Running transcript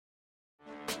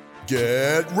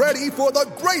Get ready for the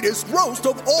greatest roast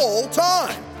of all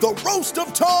time, the Roast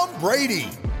of Tom Brady,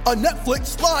 a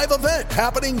Netflix live event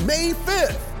happening May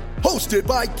 5th. Hosted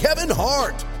by Kevin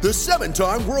Hart, the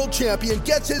 7-time world champion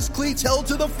gets his cleats held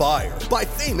to the fire by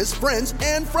famous friends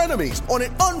and frenemies on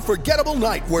an unforgettable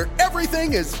night where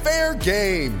everything is fair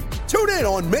game. Tune in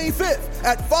on May 5th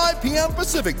at 5 p.m.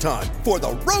 Pacific time for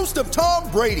the Roast of Tom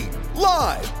Brady,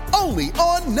 live only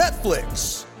on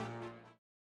Netflix.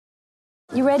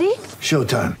 You ready?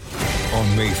 Showtime.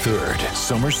 On May 3rd,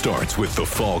 summer starts with The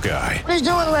Fall Guy. Let's do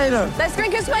it later. Let's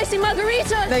drink a spicy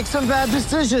margarita. Make some bad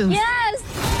decisions. Yes!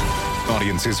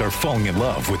 Audiences are falling in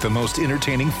love with the most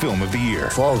entertaining film of the year.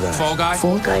 Fall Guy. Fall Guy?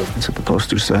 Fall Guy. That's what the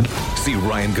poster said. See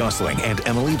Ryan Gosling and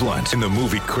Emily Blunt in the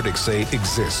movie critics say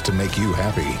exists to make you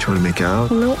happy. Trying to make it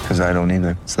out? Nope. Because I don't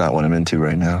either. It's not what I'm into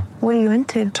right now. What are you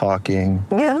into? Talking.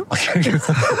 Yeah.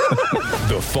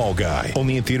 The Fall Guy.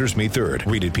 Only in theaters May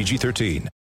 3rd. Rated PG-13.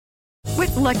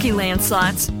 With Lucky Land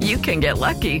Slots, you can get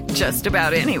lucky just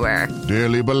about anywhere.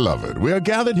 Dearly beloved, we are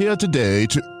gathered here today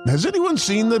to... Has anyone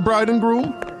seen the bride and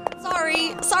groom?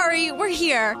 Sorry, we're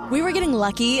here. We were getting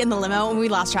lucky in the limo and we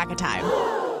lost track of time.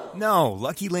 No,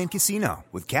 Lucky Land Casino,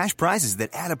 with cash prizes that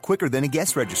add up quicker than a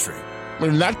guest registry.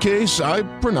 In that case, I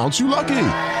pronounce you lucky.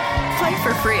 Play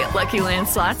for free at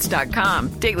LuckyLandSlots.com.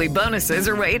 Daily bonuses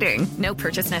are waiting. No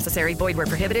purchase necessary. Void where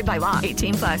prohibited by law.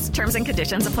 18+. Terms and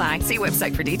conditions apply. See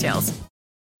website for details.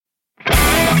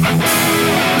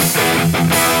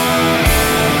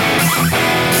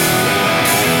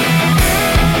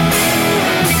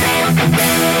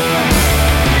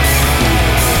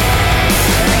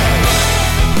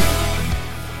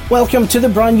 Welcome to the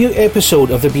brand new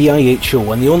episode of the BIH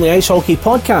Show, and the only ice hockey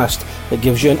podcast that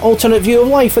gives you an alternate view of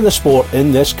life in the sport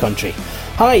in this country.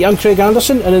 Hi, I'm Craig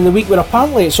Anderson, and in the week where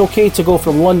apparently it's okay to go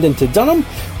from London to Durham,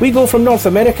 we go from North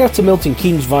America to Milton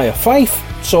Keynes via Fife,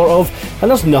 sort of,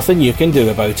 and there's nothing you can do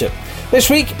about it. This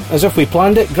week, as if we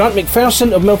planned it, Grant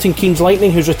McPherson of Milton Keynes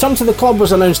Lightning, whose return to the club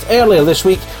was announced earlier this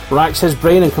week, racks his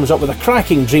brain and comes up with a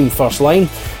cracking dream first line.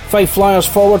 Fife Flyers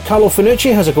forward Carlo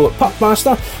Finucci has a go at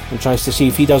Puckmaster and tries to see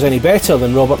if he does any better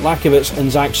than Robert Lakovitz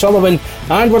and Zach Sullivan.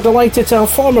 And we're delighted to have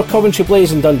former Coventry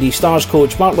Blaze and Dundee Stars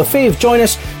coach Mark Lefebvre join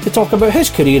us to talk about his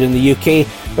career in the UK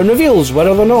and reveals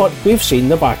whether or not we've seen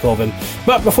the back of him.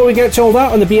 But before we get to all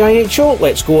that on the BIH Show,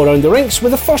 let's go around the rinks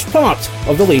with the first part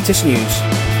of the latest news.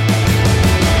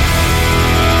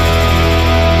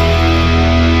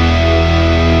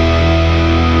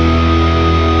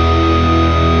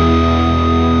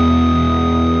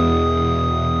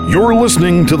 You're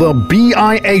listening to the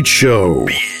BIH Show.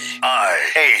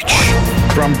 BIH.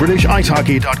 From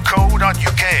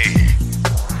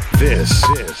BritishIceHockey.co.uk. This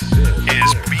is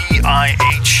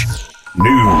BIH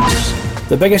News.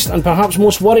 The biggest and perhaps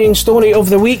most worrying story of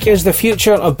the week is the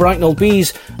future of Bracknell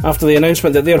Bees after the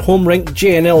announcement that their home rink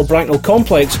JNL Bracknell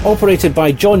Complex, operated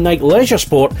by John Knight Leisure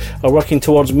Sport, are working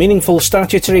towards meaningful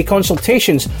statutory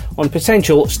consultations on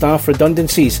potential staff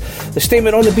redundancies. The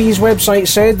statement on the Bees website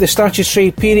said the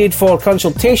statutory period for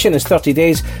consultation is 30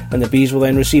 days and the Bees will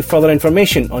then receive further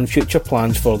information on future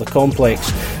plans for the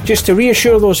complex. Just to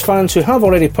reassure those fans who have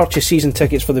already purchased season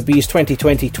tickets for the Bees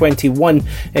 2020-21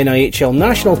 NIHL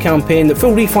national campaign, that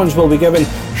full refunds will be given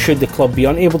should the club be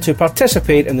unable to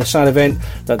participate in the sad event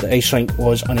that the ice rink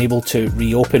was unable to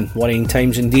reopen. Worrying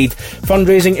times indeed.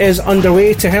 Fundraising is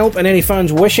underway to help, and any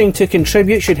fans wishing to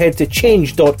contribute should head to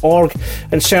change.org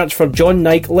and search for John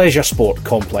Knight Leisure Sport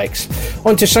Complex.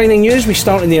 On to signing news. We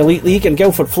start in the Elite League, and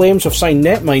Guildford Flames have signed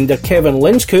netminder Kevin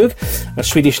Lindskog, a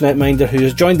Swedish netminder who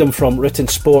has joined them from Ritten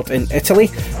Sport in Italy.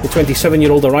 The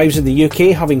 27-year-old arrives in the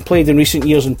UK, having played in recent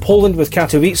years in Poland with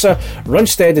Katowice,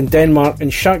 Rundstedt in Denmark and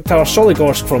Shakhtar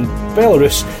Soligorsk from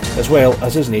Belarus, as well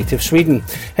as his native Sweden.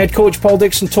 Head coach Paul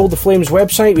Dixon told the Flames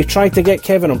website, "We tried to get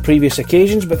Kevin on previous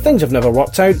occasions, but things have never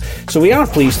worked out, so we are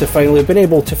pleased to finally have been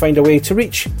able to find a way to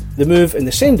reach the move in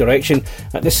the same direction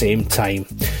at the same time."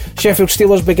 Sheffield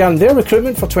Steelers began their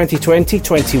recruitment for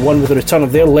 2020-21 with the return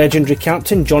of their legendary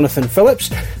captain Jonathan Phillips.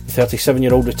 The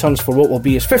 37-year-old returns for what will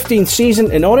be his 15th season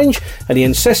in Orange, and he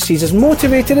insists he's as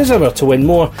motivated as ever to win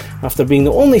more after being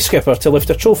the only skipper to lift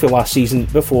a trophy last season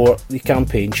before the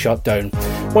campaign shut down.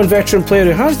 One veteran player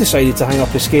who has decided to hang up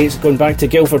his skates, going back to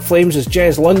Guildford Flames, is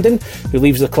Jez London, who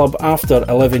leaves the club after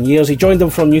 11 years. He joined them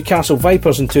from Newcastle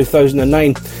Vipers in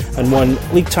 2009 and won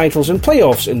league titles and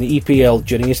playoffs in the EPL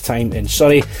during his time in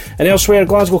Surrey. And elsewhere,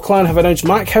 Glasgow Clan have announced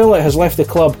Mac Howlett has left the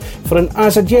club for an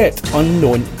as-of-yet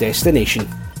unknown destination.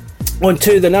 On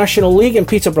to the National League, and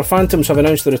Peterborough Phantoms have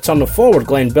announced the return of forward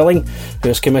Glenn Billing, who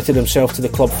has committed himself to the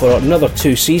club for another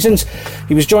 2 seasons.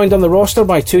 He was joined on the roster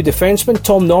by 2 defencemen,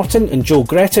 Tom Norton and Joe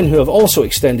Gretton, who have also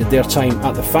extended their time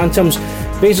at the Phantoms.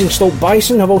 Basingstoke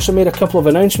Bison have also made a couple of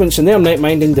announcements in their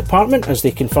netminding department, as they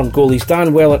confirmed goalies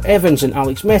Dan Weller-Evans and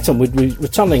Alex Metham would be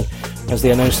returning, as they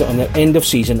announced it on their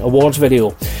end-of-season awards video.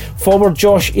 Forward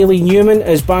Josh Ely-Newman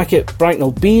is back at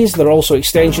Bracknell Bees. There are also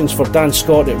extensions for Dan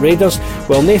Scott at Raiders,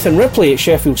 while Nathan Ripley at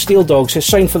Sheffield Steel Dogs has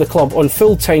signed for the club on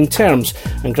full-time terms,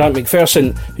 and Grant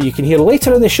McPherson, who you can hear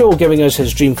later in the show giving us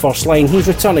his dream first line, he's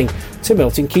returning to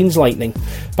Milton Keynes Lightning.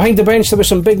 Behind the bench, there was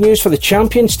some big news for the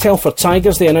champions, Telford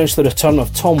Tigers. They announced the return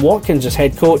of Tom Watkins as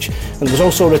head coach, and there was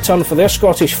also a return for their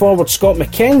Scottish forward Scott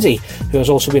McKenzie, who has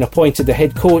also been appointed the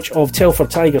head coach of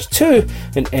Telford Tigers 2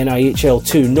 in NIHL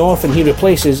 2 North, and he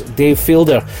replaces Dave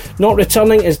Fielder. Not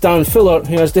returning is Dan Fuller,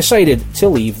 who has decided to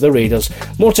leave the Raiders.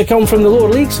 More to come from the lower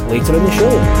leagues later in the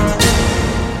show.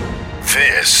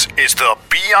 This is the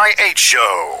BIH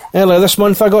Show. Earlier this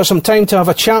month I got some time to have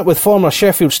a chat with former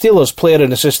Sheffield Steelers player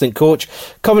and assistant coach,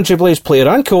 Coventry Blaze player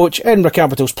and coach, Edinburgh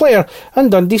Capitals player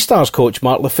and Dundee Stars coach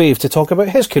Mark Lefebvre to talk about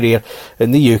his career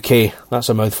in the UK. That's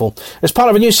a mouthful. As part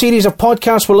of a new series of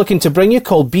podcasts we're looking to bring you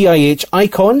called BIH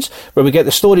Icons, where we get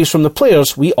the stories from the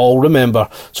players we all remember.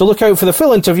 So look out for the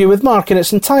full interview with Mark in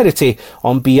its entirety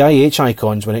on BIH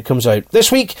Icons when it comes out.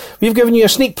 This week we've given you a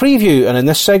sneak preview, and in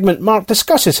this segment Mark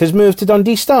discusses his move to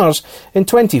Dundee Stars in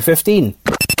 2015.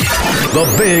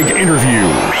 The Big Interview.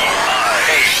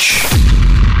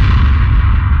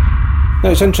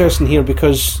 Now it's interesting here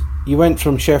because you went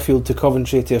from Sheffield to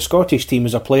Coventry to a Scottish team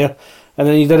as a player, and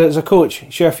then you did it as a coach.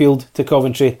 Sheffield to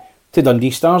Coventry to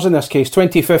Dundee Stars in this case.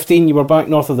 2015 you were back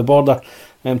north of the border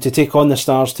to take on the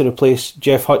Stars to replace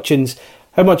Jeff Hutchins.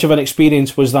 How much of an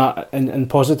experience was that in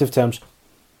positive terms?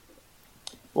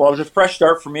 Well, it was a fresh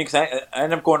start for me because I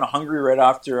ended up going to Hungary right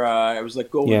after I was let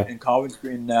go in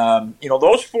Coventry. And,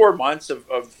 those 4 months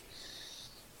of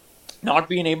not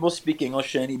being able to speak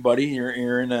English to anybody.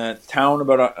 You're in a town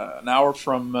about an hour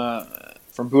from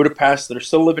Budapest that are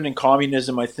still living in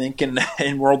communism, I think, in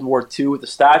World War II. The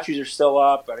statues are still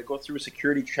up. I had to go through a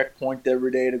security checkpoint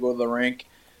every day to go to the rink.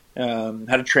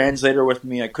 Had a translator with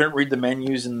me. I couldn't read the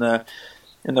menus in the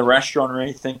restaurant or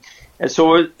anything. And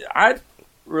so I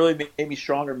really made me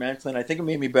stronger mentally, and I think it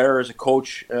made me better as a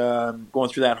coach going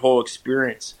through that whole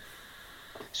experience.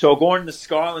 So going to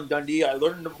Scotland, Dundee, I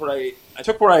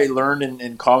took what I learned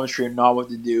in Coventry and not what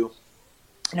to do,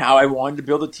 and how I wanted to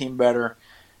build a team better,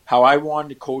 how I wanted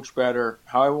to coach better,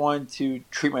 how I wanted to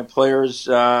treat my players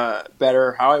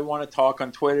better, how I want to talk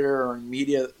on Twitter or in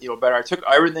media better. I took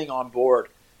everything on board.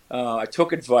 I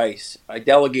took advice. I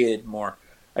delegated more.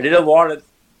 I did a lot of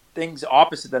things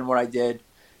opposite than what I did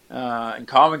in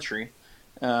Coventry.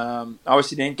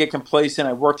 Obviously didn't get complacent.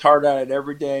 I worked hard at it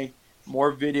every day,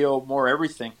 more video, more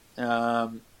everything.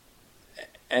 And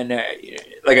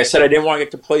like I said, I didn't want to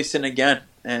get complacent again,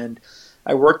 and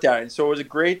I worked at it. And so it was a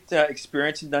great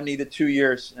experience in Dundee, the 2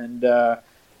 years. And I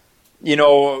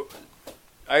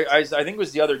think it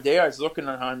was the other day I was looking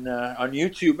on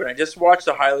YouTube, and I just watched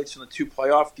the highlights from the 2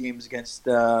 playoff games against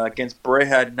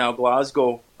Braehead and now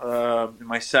Glasgow in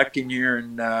my second year,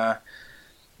 and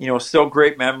still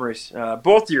great memories.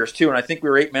 Both years too, and I think we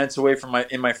were 8 minutes away from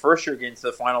in my first year getting to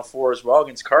the Final Four as well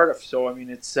against Cardiff. So I mean,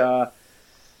 it's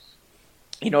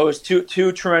it was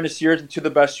two tremendous years and 2 of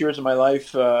the best years of my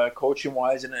life, coaching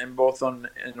wise, and both on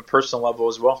a personal level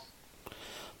as well.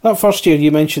 That first year,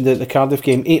 you mentioned the Cardiff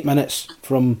game, 8 minutes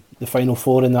from the Final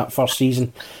Four in that first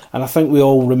season, and I think we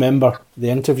all remember the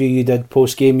interview you did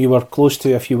post game. You were close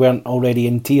to, if you weren't already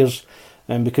in tears,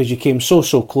 because you came so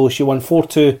close. You won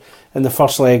 4-2 in the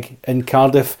first leg in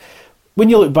Cardiff. When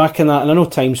you look back on that, and I know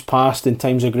time's passed and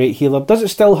time's a great healer, does it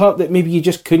still hurt that maybe you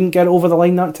just couldn't get it over the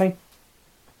line that time?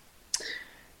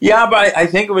 Yeah, but I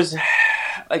think it was,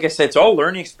 like I said, it's all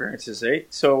learning experiences, eh?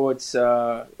 So it's,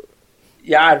 it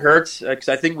hurts, because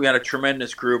I think we had a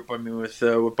tremendous group. I mean, with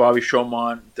Bobby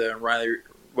Chaumont, Riley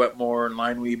Wetmore, and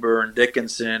Lineweber, and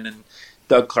Dickinson, and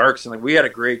Doug Clarkson. Like, we had a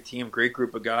great team, great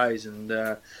group of guys, and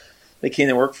they came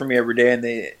to work for me every day, and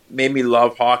they made me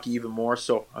love hockey even more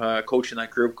so, coaching that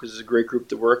group, because it's a great group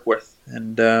to work with.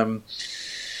 And,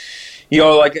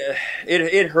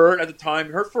 it hurt at the time.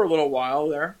 It hurt for a little while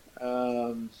there.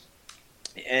 But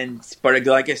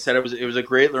like I said, it was a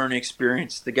great learning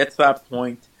experience to get to that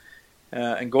point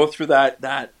and go through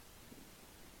that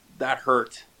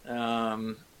hurt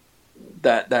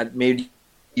that made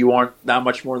you want that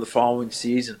much more the following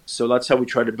season. So that's how we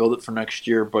try to build it for next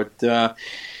year. But,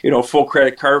 full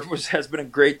credit, Cardiff has been a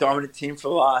great dominant team for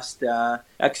the last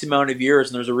X amount of years,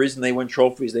 and there's a reason they win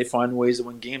trophies. They find ways to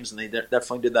win games, and they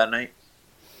definitely did that night.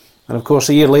 And of course,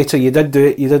 a year later, you did do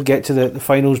it. You did get to the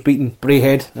finals, beating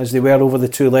Braehead as they were over the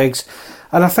two legs.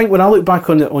 And I think when I look back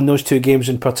on those two games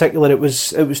in particular, it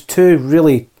was two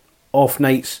really off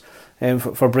nights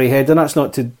for Braehead, and that's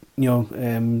not to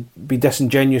be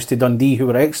disingenuous to Dundee, who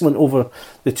were excellent over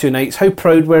the two nights. How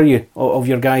proud were you of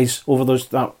your guys over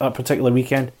that particular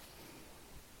weekend?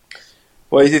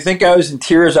 Well, if you think I was in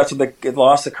tears after they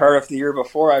lost to Cardiff the year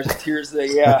before, I was in tears for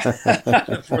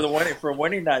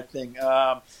winning that thing.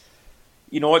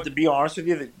 You know what? To be honest with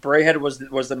you, Braehead was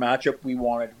the matchup we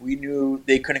wanted. We knew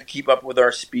they couldn't keep up with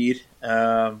our speed.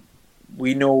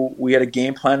 We know we had a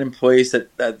game plan in place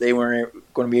that they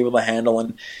weren't going to be able to handle.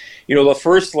 And the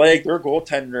first leg, their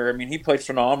goaltender, he played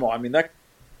phenomenal. That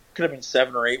could have been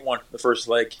 7 or 8-1 the first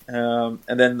leg. And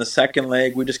then the second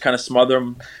leg, we just kind of smothered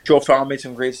them. Joe Fallon made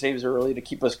some great saves early to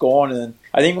keep us going. And then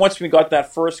I think once we got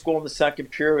that first goal in the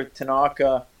second period with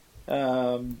Tanaka,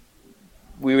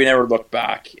 we never looked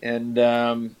back. And,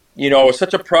 it was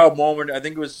such a proud moment. I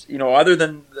think it was, other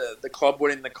than the club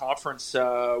winning the conference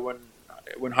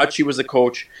when Hutchie was the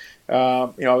coach, it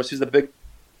was the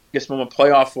biggest moment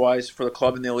playoff-wise for the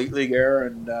club in the Elite League era.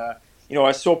 And, I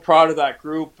was so proud of that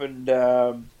group. And,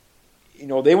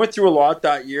 they went through a lot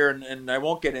that year, and I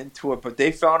won't get into it, but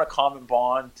they found a common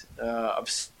bond of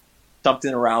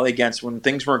something to rally against when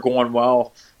things weren't going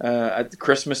well at the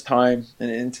Christmas time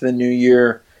and into the new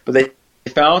year. But they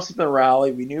found something to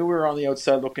rally. We knew we were on the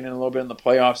outside looking in a little bit in the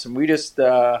playoffs, and we just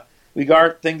we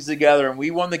got things together, and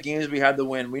we won the games we had to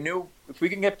win. We knew if we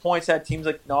can get points at teams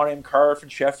like Nottingham, Cardiff, and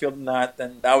Sheffield and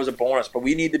then that was a bonus. But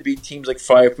we need to beat teams like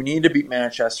Fife. We need to beat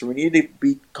Manchester. We need to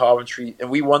beat Coventry, and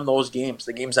we won those games,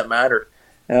 the games that mattered.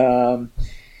 I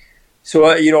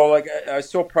was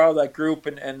so proud of that group,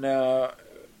 and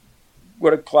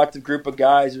what a collective group of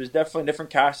guys. It was definitely a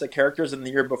different cast of characters than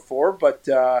the year before, but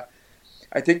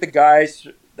I think the guys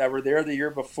that were there the year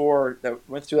before that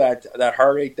went through that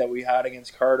heartache that we had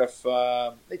against Cardiff,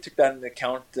 they took that into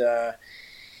account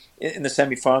in the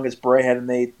semi-final against Braehead, and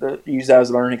they used that as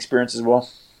a learning experience as well.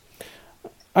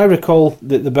 I recall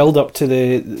the build-up to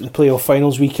the playoff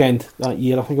finals weekend that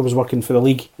year. I think I was working for the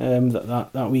league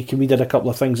that week, and we did a couple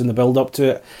of things in the build-up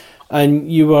to it.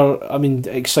 And you were,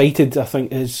 excited, I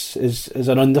think, is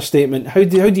an understatement. How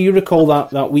do you recall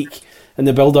that week and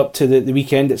the build-up to the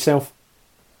weekend itself?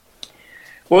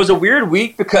 Well, it was a weird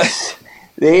week because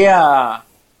the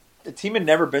team had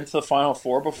never been to the Final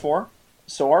Four before,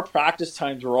 so our practice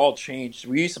times were all changed.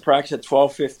 We used to practice at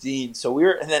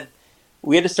 12:15, and then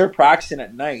we had to start practicing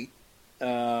at night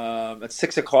at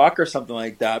 6 o'clock or something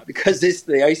like that because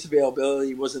the ice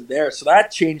availability wasn't there. So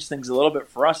that changed things a little bit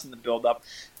for us in the build-up.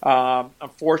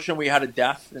 Unfortunately, we had a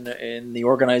death in the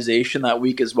organization that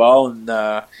week as well,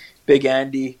 and Big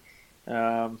Andy.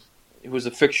 It was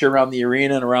a fixture around the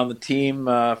arena and around the team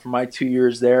for my 2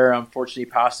 years there. Unfortunately,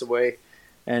 he passed away,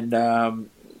 and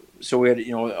so we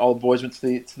had all the boys went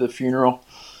to the funeral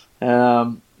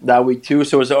that week too.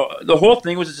 So the whole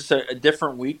thing was just a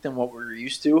different week than what we were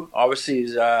used to. Obviously,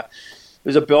 it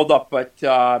was a build up, but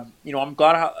I'm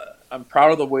glad. I'm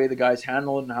proud of the way the guys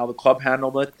handled it and how the club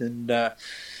handled it, and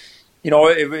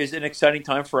it was an exciting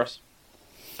time for us.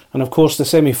 And of course, the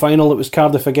semi-final, it was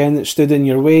Cardiff again that stood in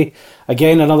your way.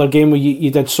 Again, another game where you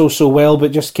did so well,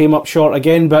 but just came up short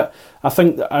again. But I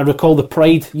think I recall the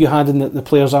pride you had in the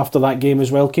players after that game as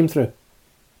well came through.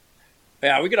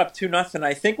 Yeah, we got up 2-0.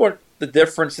 I think what the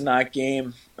difference in that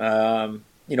game,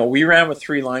 we ran with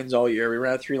 3 lines all year. We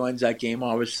ran 3 lines that game,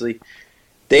 obviously.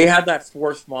 They had that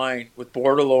fourth line with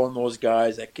Bordelot and those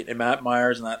guys and Matt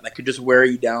Myers and that could just wear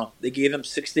you down. They gave them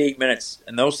 6 to 8 minutes,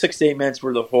 and those 6 to 8 minutes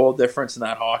were the whole difference in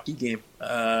that hockey game.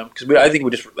 Because I think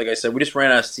we just, like I said, we just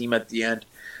ran out of steam at the end.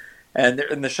 And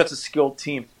they're such a skilled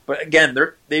team. But again,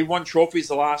 they won trophies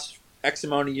the last X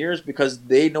amount of years because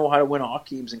they know how to win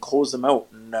hockey games and close them out.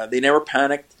 And they never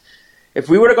panicked. If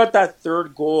we would have got that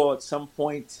third goal at some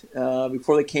point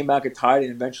before they came back and tied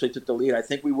and eventually took the lead, I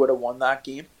think we would have won that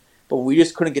game. But we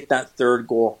just couldn't get that third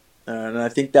goal. And I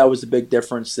think that was the big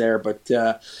difference there. But,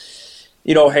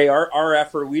 hey, our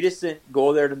effort, we just didn't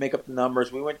go there to make up the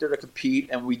numbers. We went there to compete,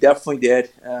 and we definitely did.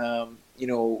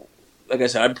 Like I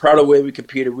said, I'm proud of the way we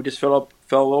competed. We just fell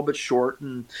a little bit short,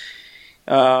 and,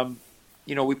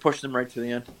 we pushed them right to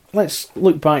the end. Let's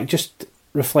look back just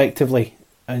reflectively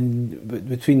and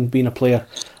between being a player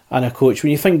and a coach.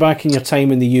 When you think back in your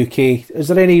time in the UK, is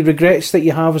there any regrets that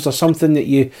you have? Is there something that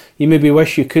you maybe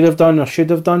wish you could have done or should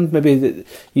have done? Maybe that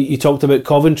you talked about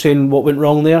Coventry and what went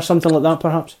wrong there, something like that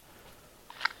perhaps?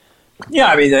 Yeah,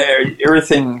 I mean,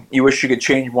 everything you wish you could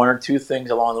change one or two things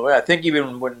along the way. I think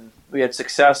even when we had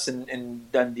success in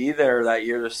Dundee there that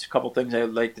year, there's a couple things I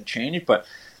would like to change, but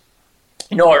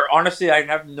honestly, I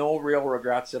have no real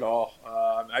regrets at all.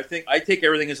 I think I take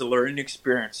everything as a learning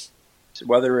experience,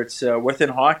 whether it's within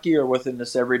hockey or within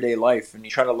this everyday life, and you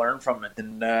try to learn from it.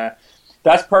 And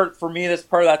that's part of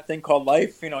that thing called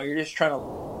life. You're just trying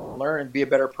to learn and be a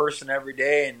better person every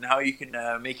day, and how you can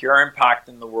make your impact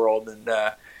in the world. And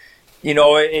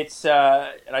it's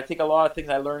and I think a lot of things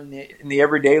I learned in the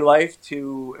everyday life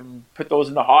and put those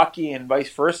into hockey and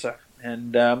vice versa.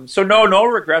 And so no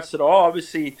regrets at all.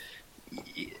 Obviously,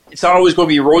 it's not always going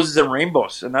to be roses and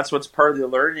rainbows, and that's what's part of the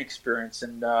learning experience.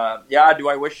 And do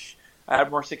I wish I had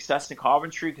more success in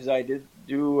Coventry, because I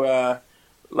do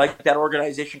like that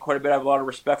organization quite a bit. I have a lot of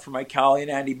respect for Mike Calley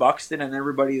and Andy Buxton and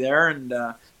everybody there. And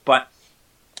but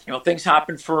things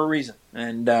happen for a reason,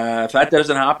 and if that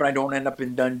doesn't happen, I don't end up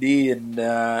in Dundee and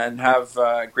have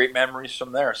great memories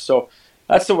from there. So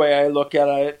that's the way I look at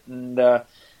it. And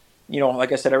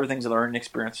like I said, everything's a learning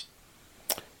experience.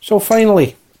 So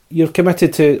finally, you're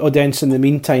committed to Odense in the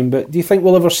meantime, but do you think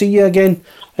we'll ever see you again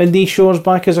in these shores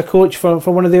back as a coach for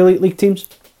one of the Elite League teams?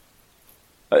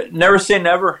 Never say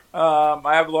never.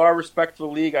 I have a lot of respect for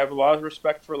the league. I have a lot of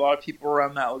respect for a lot of people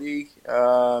around that league.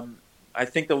 I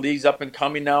think the league's up and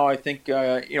coming now. I think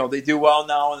they do well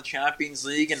now in the Champions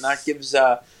League, and that gives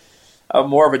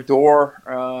more of a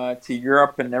door to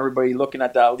Europe and everybody looking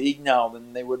at that league now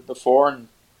than they would before. And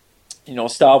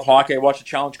style of hockey. I watched the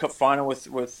Challenge Cup final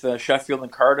with Sheffield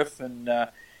and Cardiff, and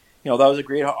that was a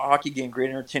great hockey game,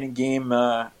 great entertaining game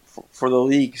for the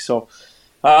league. So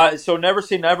never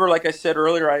say never. Like I said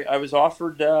earlier, I was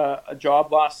offered a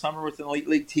job last summer with an Elite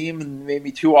League team, and made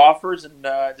me 2 offers, and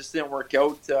it just didn't work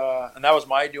out. And that was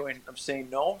my doing of saying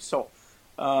no. So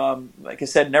like I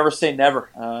said, never say never.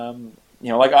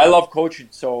 Like I love coaching,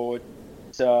 so it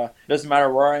doesn't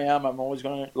matter where I am. I'm always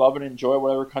going to love and enjoy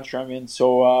whatever country I'm in.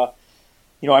 So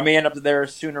I may end up there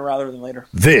sooner rather than later.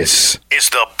 This is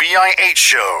the BIH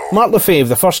Show. Mark Lefebvre,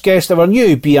 the first guest of our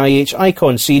new BIH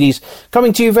Icon series,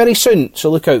 coming to you very soon, so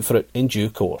look out for it in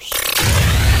due course.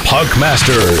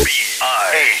 Puckmasters.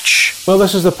 BIH. Well,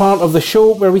 this is the part of the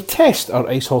show where we test our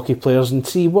ice hockey players and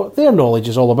see what their knowledge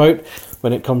is all about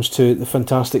when it comes to the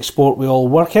fantastic sport we all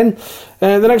work in.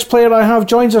 The next player I have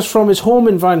joins us from his home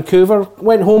in Vancouver.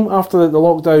 Went home after the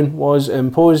lockdown was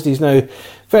imposed. He's now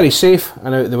very safe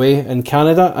and out of the way in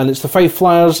Canada, and it's the Fife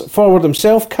Flyers forward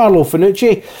himself, Carlo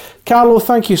Fanucci. Carlo,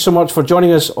 thank you so much for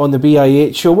joining us on the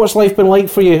BIH Show. What's life been like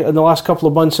for you in the last couple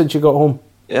of months since you got home?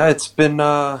 Yeah, it's been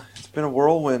a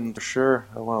whirlwind for sure.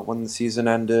 When the season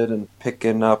ended, and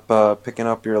picking up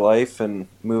your life and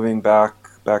moving back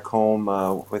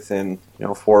home within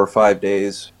 4 or 5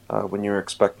 days when you're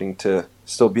expecting to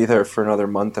still be there for another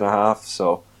month and a half.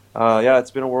 So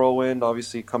it's been a whirlwind.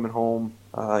 Obviously, coming home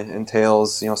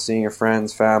entails seeing your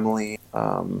friends, family.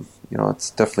 It's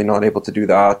definitely not able to do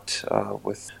that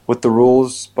with the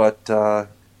rules, but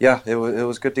it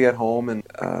was good to get home and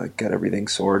get everything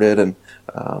sorted, and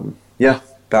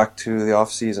back to the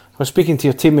off season. I was speaking to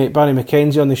your teammate Barry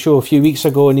McKenzie on the show a few weeks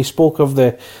ago, and he spoke of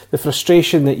the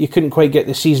frustration that you couldn't quite get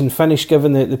the season finished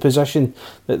given the position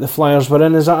that the Flyers were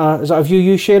in. Is that a view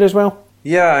you share as well?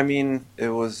 Yeah, I mean, it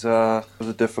was a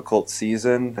difficult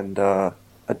season, and a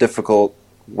difficult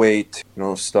way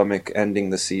to stomach ending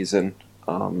the season.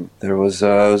 It was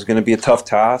going to be a tough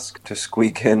task to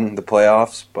squeak in the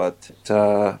playoffs, but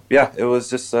it was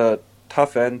just a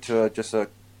tough end to just a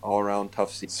all-around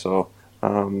tough season. So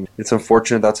it's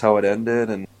unfortunate that's how it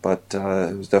ended, but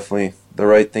it was definitely the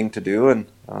right thing to do, and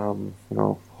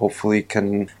hopefully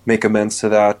can make amends to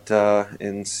that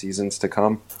in seasons to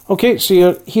come. Okay, so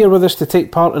you're here with us to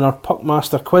take part in our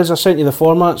Puckmaster quiz. I sent you the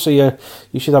format, so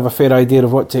you should have a fair idea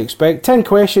of what to expect. 10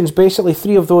 questions, basically.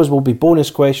 3 of those will be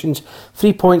bonus questions.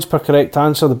 3 points per correct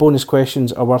answer. The bonus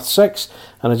questions are worth 6,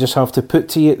 and I just have to put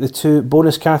to you the 2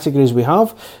 bonus categories we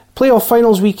have. Playoff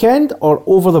finals weekend or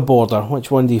over the border? Which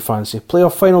one do you fancy?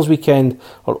 Playoff finals weekend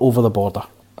or over the border?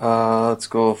 Let's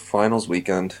go finals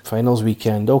weekend. Finals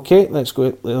weekend. Okay, let's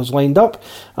go. Those lined up.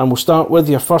 And we'll start with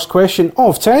your first question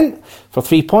of 10 for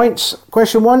 3 points.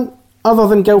 Question 1. Other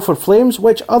than Guildford Flames,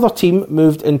 which other team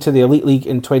moved into the Elite League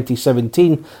in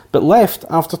 2017 but left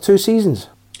after 2 seasons?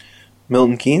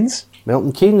 Milton Keynes.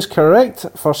 Milton Keynes, correct.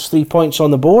 First 3 points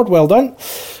on the board. Well done.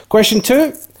 Question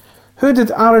 2. Who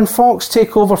did Aaron Fox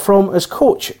take over from as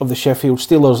coach of the Sheffield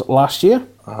Steelers last year?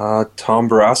 Tom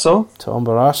Barrasso. Tom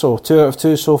Barrasso. 2 out of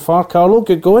 2 so far. Carlo,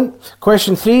 good going.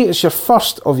 Question 3 is your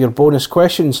first of your bonus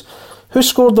questions. Who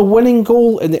scored the winning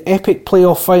goal in the epic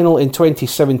playoff final in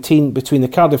 2017 between the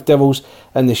Cardiff Devils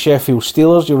and the Sheffield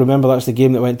Steelers? You'll remember that's the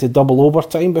game that went to double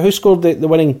overtime. But who scored the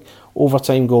winning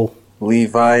overtime goal?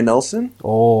 Levi Nelson.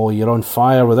 Oh, you're on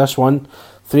fire with this one.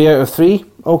 3 out of 3.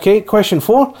 Okay, question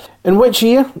 4. In which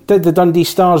year did the Dundee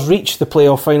Stars reach the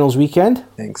playoff finals weekend?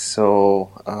 I think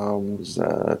so. Was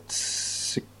that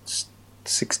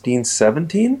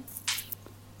 16-17?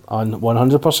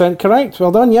 100% correct.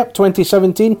 Well done. Yep,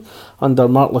 2017 under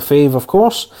Mark Lefebvre, of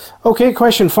course. Okay,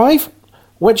 question 5.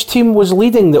 Which team was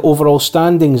leading the overall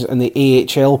standings in the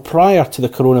AHL prior to the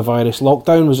coronavirus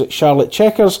lockdown? Was it Charlotte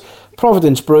Checkers,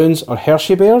 Providence Bruins, or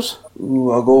Hershey Bears?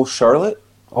 Ooh, I'll go Charlotte.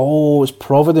 Oh, it was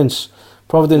Providence.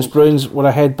 Providence Bruins were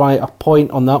ahead by a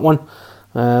point on that one.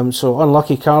 So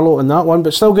unlucky, Carlo, in that one,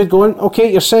 but still good going. Okay,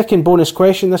 your second bonus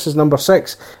question. This is number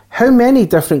 6. How many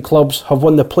different clubs have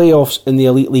won the playoffs in the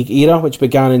Elite League era, which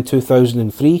began in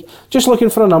 2003? Just looking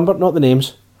for a number, not the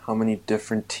names. How many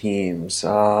different teams?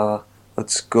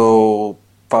 Let's go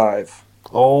 5.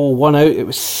 Oh, 1 out. It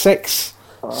was 6.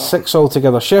 6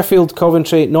 altogether. Sheffield,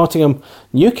 Coventry, Nottingham,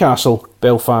 Newcastle,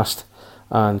 Belfast,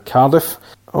 and Cardiff.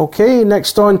 Okay,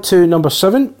 next on to number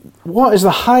 7. What is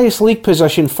the highest league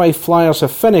position Fife Flyers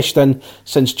have finished in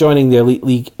since joining the Elite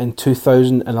League in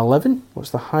 2011? What's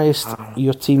the highest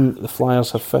your team, the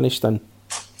Flyers, have finished in?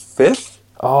 5th?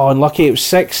 Oh, unlucky, it was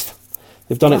 6th.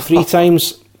 They've done it 3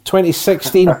 times.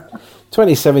 2016,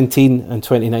 2017 and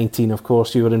 2019, of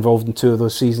course. You were involved in 2 of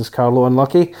those seasons, Carlo.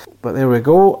 Unlucky. But there we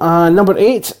go. Number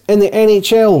 8. In the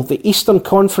NHL, the Eastern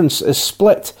Conference is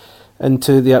split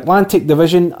into the Atlantic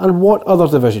Division and what other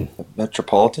division?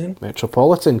 Metropolitan.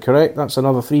 Metropolitan, correct. That's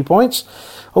another 3 points.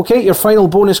 Okay, your final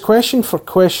bonus question for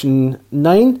question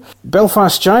 9.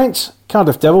 Belfast Giants,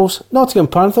 Cardiff Devils, Nottingham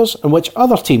Panthers, and which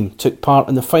other team took part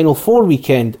in the Final Four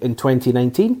weekend in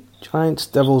 2019? Giants,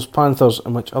 Devils, Panthers,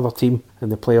 and which other team in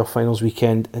the playoff finals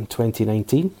weekend in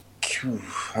 2019?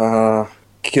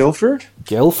 Guildford?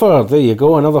 Guildford, there you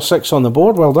go. Another 6 on the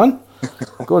board. Well done.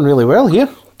 Going really well here.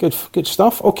 Good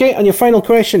stuff. Okay, and your final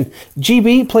question.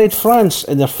 GB played France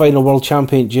in their final World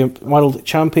Championship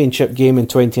game in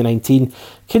 2019.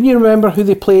 Can you remember who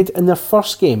they played in their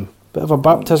first game? Bit of a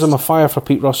baptism of fire for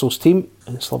Pete Russell's team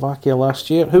in Slovakia last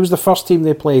year. Who was the first team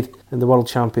they played in the World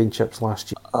Championships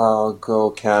last year? I'll go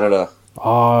Canada.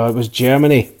 Oh, it was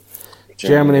Germany.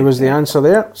 Germany was the answer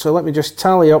there. So let me just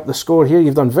tally up the score here.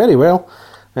 You've done very well.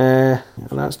 And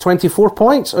that's 24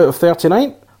 points out of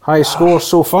 39. Highest score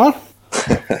so far.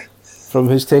 From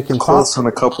who's taken part. Close on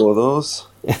a couple of those.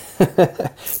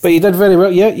 But you did very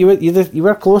well. Yeah, you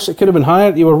were close. It could have been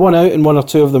higher. You were 1 out in 1 or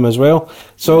 2 of them as well.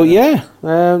 So yeah,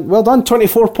 well done.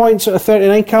 24 points out of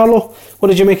 39, Carlo. What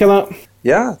did you make of that?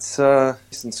 Yeah, it's a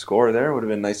decent score there. Would have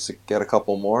been nice to get a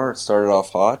couple more. It started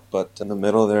off hot, but in the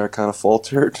middle there kind of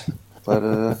faltered. But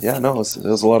yeah, no, it was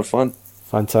a lot of fun.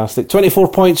 Fantastic. 24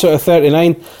 points out of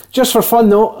 39. Just for fun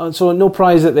though, so no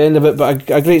prize at the end of it, but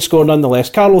a great score nonetheless.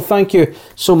 Carlo, thank you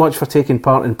so much for taking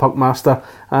part in Puckmaster,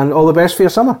 and all the best for your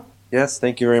summer. Yes,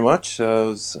 thank you very much. It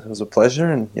was a pleasure,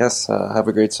 and yes, have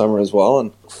a great summer as well,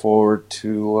 and look forward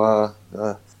to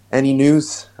any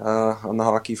news on the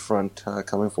hockey front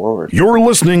coming forward. You're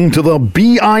listening to the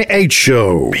BIH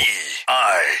Show.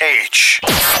 BIH.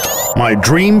 My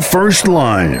Dream First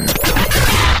Line.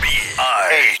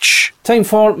 Time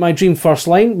for My Dream First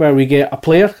Line, where we get a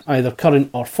player, either current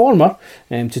or former,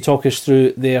 to talk us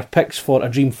through their picks for a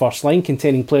Dream First Line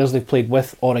containing players they've played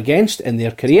with or against in their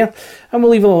career, and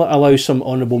we'll even allow some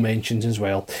honourable mentions as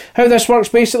well. How this works,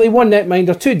 basically, 1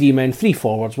 netminder, 2 D-men, 3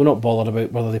 forwards. We're not bothered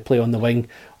about whether they play on the wing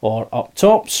or up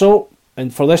top. So,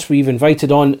 and for this we've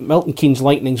invited on Milton Keynes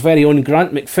Lightning's very own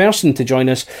Grant McPherson to join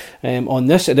us on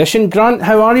this edition. Grant,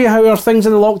 how are you? How are things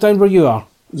in the lockdown where you are?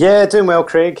 Yeah, doing well,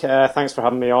 Craig. Thanks for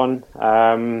having me on.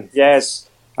 Yes,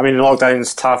 I mean,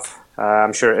 lockdown's tough.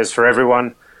 I'm sure it is for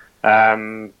everyone.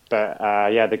 But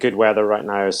the good weather right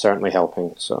now is certainly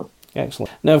helping. So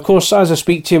excellent. Now, of course, as I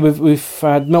speak to you, we've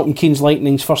had Milton Keynes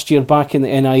Lightning's first year back in the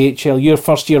NIHL. Your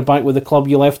first year back with the club,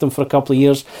 you left them for a couple of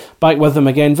years. Back with them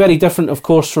again. Very different, of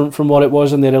course, from what it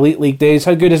was in their Elite League days.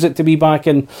 How good is it to be back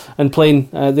and playing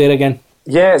there again?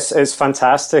 Yeah, it's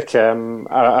fantastic.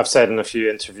 I've said in a few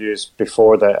interviews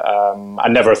before that I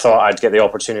never thought I'd get the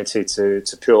opportunity to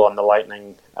pull on the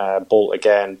Lightning bolt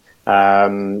again. I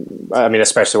mean,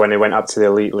 especially when they went up to the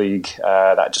Elite League,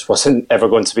 that just wasn't ever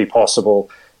going to be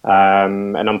possible.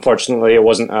 And unfortunately, it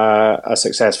wasn't a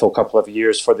successful couple of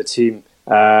years for the team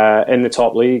in the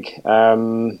top league.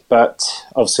 But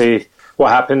obviously, what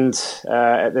happened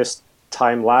at this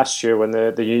time last year when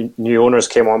the new owners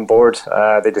came on board.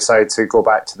 They decided to go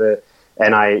back to the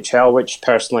NIHL, which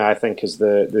personally I think is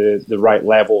the right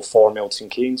level for Milton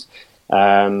Keynes.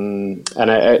 And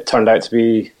it turned out to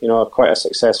be, quite a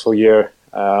successful year.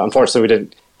 Unfortunately, we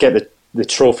didn't get the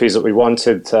trophies that we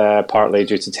wanted, partly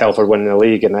due to Telford winning the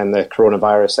league and then the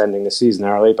coronavirus ending the season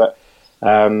early. But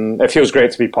it feels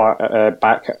great to be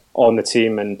back on the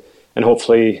team, and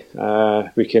hopefully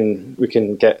we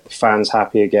can get fans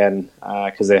happy again,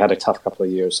 because they had a tough couple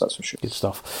of years, that's for sure. Good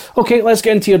stuff. Okay, let's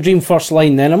get into your dream first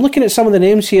line then. I'm looking at some of the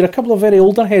names here, a couple of very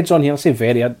older heads on here. I say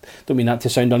very, I don't mean that to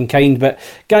sound unkind, but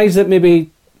guys that maybe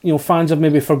fans have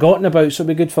maybe forgotten about, so it'd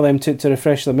be good for them to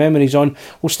refresh their memories on.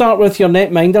 We'll start with your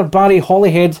netminder. Barry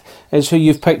Holyhead is who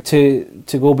you've picked to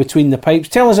go between the pipes.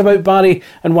 Tell us about Barry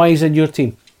and why he's in your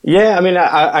team. Yeah, I mean,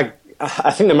 I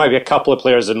think there might be a couple of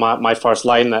players in my first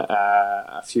line that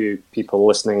a few people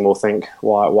listening will think,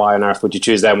 why on earth would you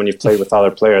choose them when you've played with other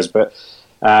players? But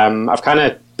I've kind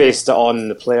of based it on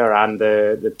the player and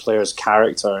the player's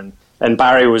character. And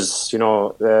Barry was, he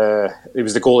was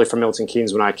the goalie for Milton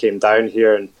Keynes when I came down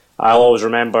here. And I'll always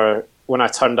remember when I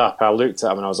turned up, I looked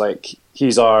at him and I was like,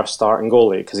 he's our starting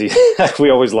goalie. Because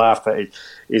we always laugh that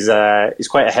he's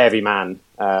quite a heavy man.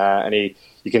 And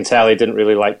you can tell he didn't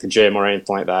really like the gym or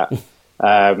anything like that.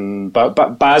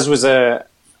 But Baz was the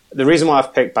reason why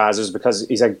I've picked Baz is because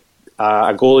he's a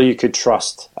goalie you could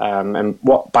trust. And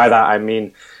what by that I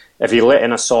mean, if he let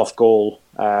in a soft goal,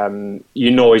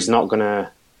 he's not going to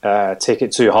take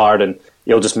it too hard, and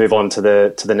he'll just move on to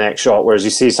the next shot. Whereas you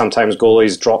see sometimes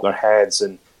goalies drop their heads,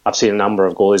 and I've seen a number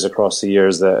of goalies across the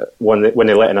years that when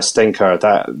they let in a stinker,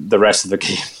 that the rest of the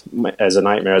game is a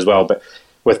nightmare as well. But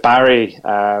with Barry,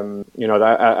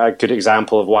 a good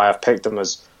example of why I've picked him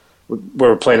is we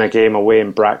were playing a game away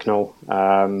in Bracknell.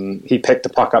 He picked the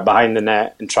puck up behind the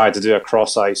net and tried to do a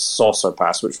cross-ice saucer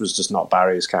pass, which was just not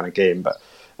Barry's kind of game. But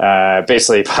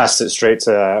basically, he passed it straight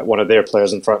to one of their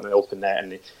players in front of the open net,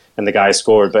 and the guy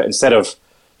scored. But instead of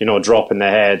dropping the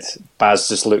head, Baz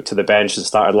just looked to the bench and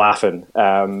started laughing.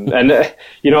 When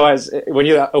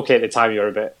you're okay at the time, you're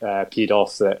a bit peed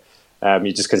off that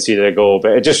you just conceded a goal.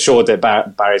 But it just showed that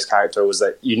Barry's character was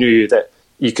that you knew that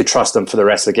you could trust him for the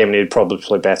rest of the game, and he'd probably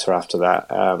play better after that.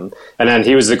 And then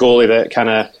he was the goalie that kind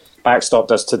of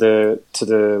backstopped us to the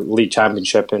league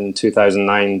championship in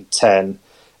 2009-10.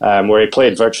 Where he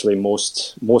played virtually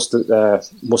most of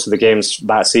the games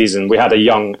that season. We had a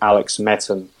young Alex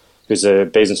Metten, who's a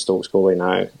Basingstoke goalie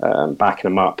now, backing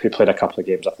him up. He played a couple of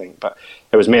games, I think, but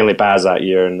it was mainly Baz that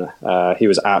year, and he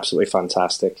was absolutely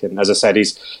fantastic. And as I said,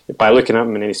 by looking at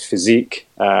him and his physique,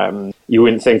 you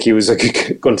wouldn't think he was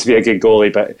going to be a good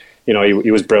goalie, but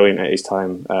he was brilliant at his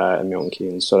time in Milton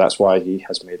Keynes. So that's why he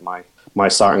has made my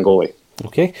starting goalie.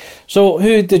 Okay, so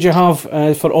who did you have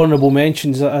for honourable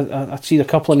mentions? I see a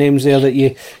couple of names there that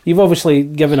you've obviously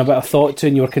given a bit of thought to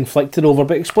and you were conflicted over,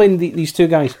 but explain these two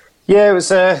guys. Yeah, it was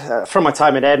from my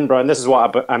time in Edinburgh, and this is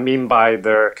what I mean by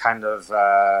their kind of,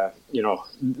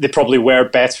 they probably were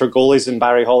better goalies than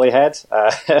Barry Holyhead.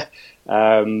 But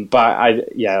I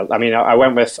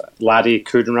went with Laddie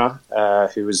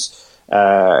Kudra, who was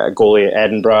a goalie at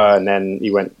Edinburgh, and then he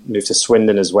moved to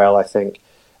Swindon as well, I think.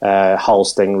 Hull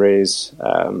Stingrays.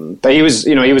 But he was,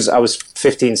 I was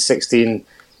 15, 16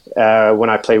 when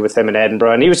I played with him in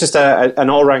Edinburgh, and he was just an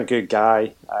all-round good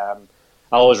guy.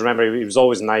 I always remember he was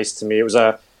always nice to me. It was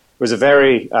a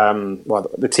very,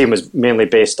 the team was mainly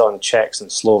based on Czechs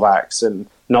and Slovaks and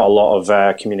not a lot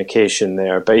of communication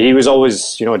there. But he was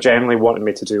always, generally wanted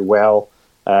me to do well,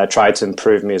 tried to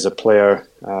improve me as a player.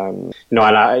 And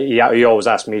he always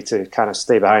asked me to kind of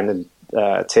stay behind and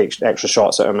take extra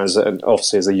shots at him.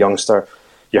 Obviously, as a youngster,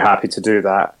 you're happy to do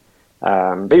that.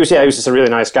 But he was just a really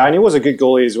nice guy, and he was a good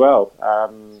goalie as well.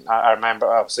 I remember,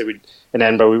 obviously, in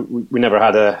Edinburgh, we never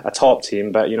had a top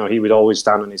team, but he would always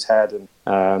stand on his head,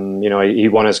 and he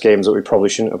won his games that we probably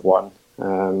shouldn't have won.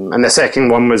 And the second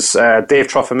one was Dave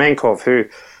Trofimenkov, who,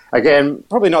 again,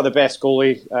 probably not the best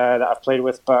goalie that I've played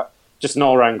with, but just an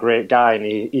all-round great guy, and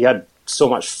he had so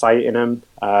much fight in him.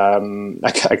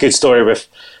 A good story with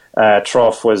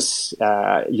Trof was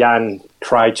Jan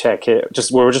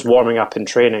Krajcek. We were just warming up in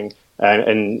training,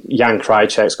 and Jan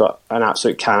Krajcek's got an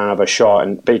absolute cannon of a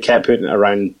shot, but he kept putting it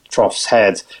around Trof's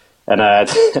head, and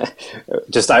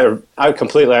just out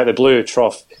completely out of the blue,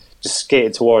 Trof just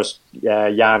skated towards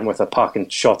Jan with a puck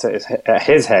and shot at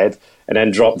his head, and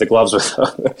then dropped the gloves with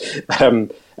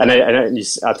him. I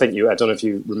don't know if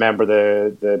you remember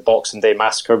the Boxing Day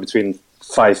massacre between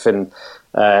Fife and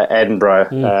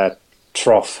Edinburgh.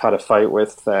 Trof had a fight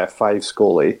with Fife's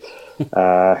goalie,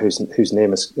 whose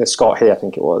name is Scott Hay, I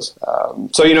think it was.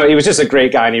 So he was just a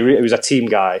great guy, and he was a team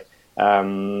guy.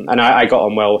 And I got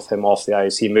on well with him off the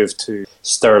ice. He moved to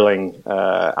Stirling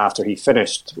after he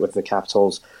finished with the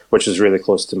Capitals, which is really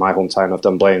close to my hometown of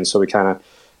Dunblane. So we kind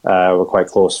of were quite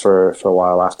close for a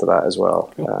while after that as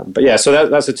well. But yeah, so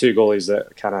that's the two goalies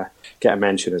that kind of get a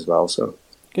mention as well. So.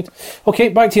 Good. Okay,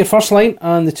 back to your first line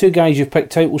and the two guys you've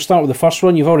picked out. We'll start with the first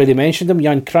one. You've already mentioned him,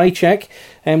 Jan Krajicek.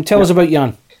 Tell us about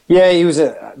Jan. Yeah, he was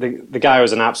the guy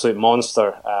was an absolute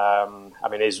monster. I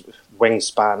mean, his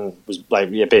wingspan was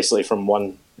basically from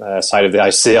one side of the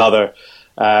ice to the other.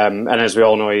 And as we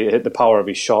all know, the power of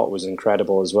his shot was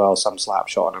incredible as well. Some slap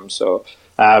shot on him. So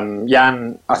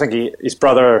Jan, I think his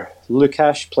brother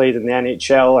Lukasz played in the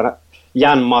NHL, and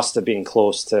Jan must have been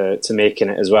close to making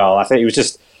it as well. I think he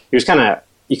was kind of.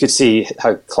 You could see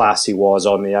how class he was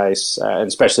on the ice, and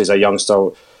especially as a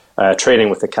youngster training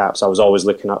with the Caps. I was always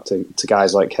looking up to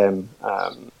guys like him.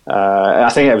 I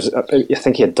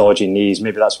think he had dodgy knees.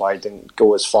 Maybe that's why he didn't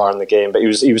go as far in the game. But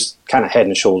he was kind of head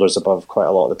and shoulders above quite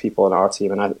a lot of the people in our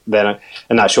team. And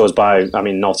that shows by, I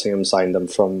mean, Nottingham signed him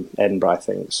from Edinburgh, I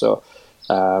think. So,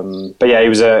 but yeah, he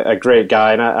was a great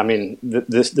guy. And I mean,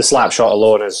 the slap shot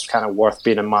alone is kind of worth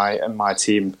being in my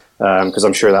team. Because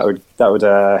I'm sure that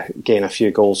would gain a few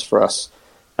goals for us.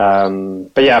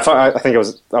 But yeah, I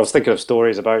was thinking of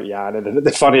stories about Jan, and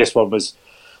the funniest one was,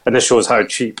 and this shows how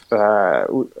cheap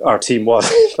our team was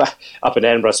up in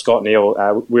Edinburgh. Scott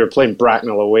Neal, we were playing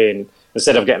Bracknell away, and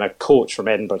instead of getting a coach from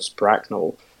Edinburgh's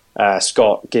Bracknell,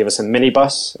 Scott gave us a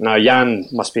minibus. Now Jan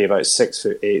must be about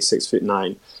 6'8",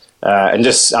 6'9". And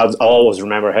just, I'll always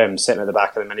remember him sitting at the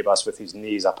back of the minibus with his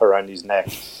knees up around his neck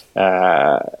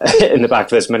in the back of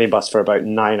this minibus for about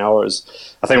 9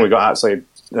 hours. I think we got absolutely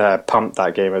pumped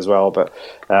that game as well. But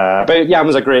Jan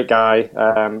was a great guy.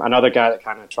 Another guy that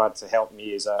kind of tried to help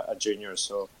me as a junior.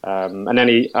 So and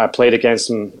then I played against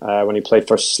him when he played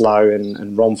for Slough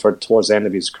and Romford towards the end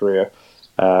of his career.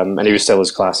 And he was still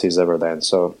as classy as ever then.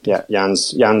 So yeah,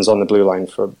 Jan's on the blue line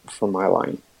for my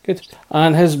line. Good.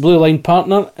 And his blue line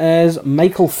partner is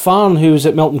Michael Farn, who was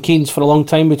at Milton Keynes for a long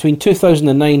time between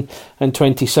 2009 and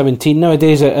 2017.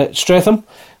 Nowadays at Streatham.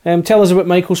 Tell us about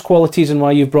Michael's qualities and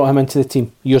why you've brought him into the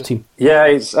team, your team.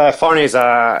 Yeah, Farney's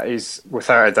he's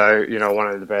without a doubt, one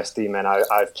of the best D-men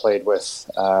I've played with,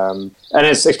 and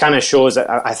it kind of shows that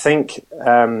I think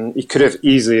he could have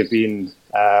easily been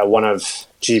one of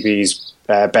GB's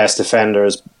best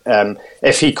defenders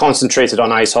if he concentrated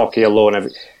on ice hockey alone.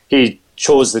 If he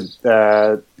chose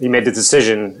he made the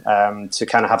decision to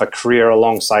kind of have a career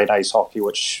alongside ice hockey,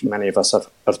 which many of us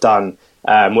have done,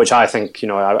 which I think,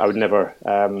 I would never,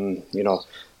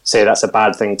 say that's a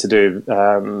bad thing to do.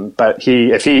 But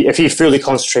if he fully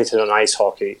concentrated on ice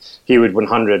hockey, he would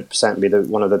 100% be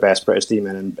one of the best British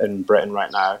D-men in Britain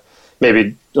right now.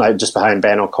 Maybe just behind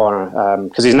Ben O'Connor,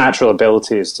 because his natural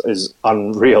ability is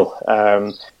unreal.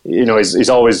 He's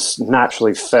always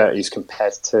naturally fit. He's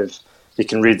competitive. He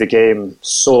can read the game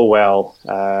so well,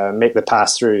 make the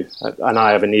pass through an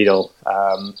eye of a needle,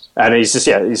 and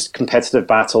he's competitive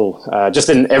battle just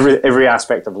in every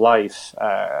aspect of life.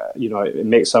 It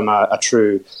makes him a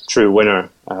true winner.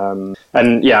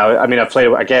 And yeah, I mean, I've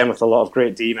played again with a lot of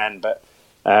great D-men, but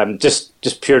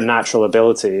just pure natural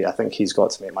ability, I think he's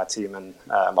got to make my team. And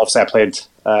obviously, I played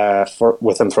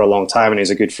with him for a long time, and he's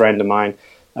a good friend of mine.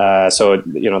 So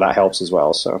that helps as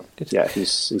well. So yeah,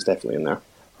 he's definitely in there.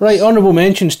 Right, honourable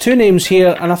mentions, 2 names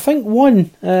here, and I think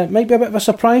one might be a bit of a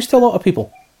surprise to a lot of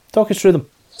people. Talk us through them.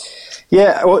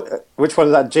 Yeah, which one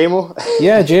is that, Jamo?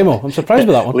 Yeah, Jamo. I'm surprised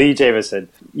by that one. Lee Jamieson.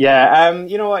 Yeah,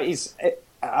 you know what?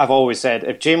 I've always said,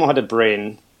 if Jamo had a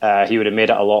brain, he would have made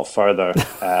it a lot further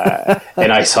in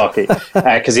ice hockey,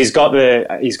 because he's got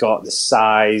the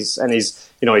size, and he's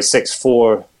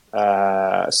 6'4",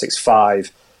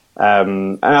 6'5".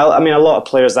 And I mean, a lot of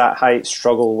players that height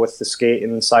struggle with the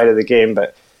skating side of the game,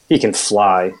 but he can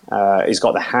fly. He's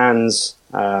got the hands,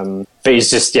 but he's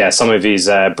just, some of his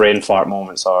brain fart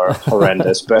moments are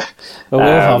horrendous. But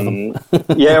yeah,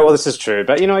 well, this is true.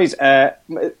 But he's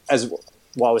as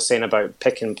what I was saying about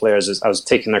picking players, is I was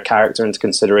taking their character into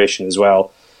consideration as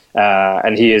well.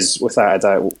 And he is, without a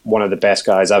doubt, one of the best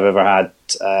guys I've ever had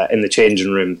in the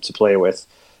changing room to play with.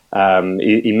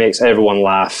 He makes everyone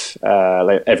laugh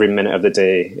every minute of the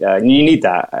day. And you need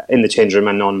that in the change room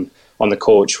and on the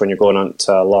coach when you're going on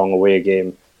to a long away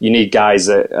game. You need guys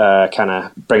that kind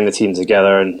of bring the team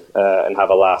together and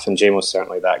have a laugh. And Jamo's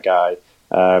certainly that guy.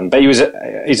 But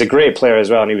he's a great player as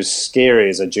well, and he was scary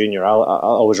as a junior. I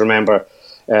always remember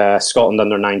Scotland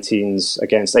under-19s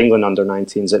against England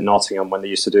under-19s at Nottingham when they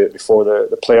used to do it before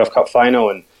the playoff cup final,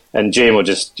 and Jamo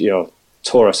just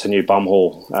tore us a new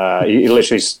bumhole. He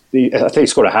literally, I think he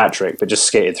scored a hat trick, but just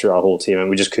skated through our whole team, and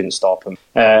we just couldn't stop him.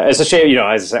 It's a shame,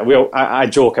 as I said. I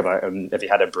joke about him if he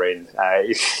had a brain.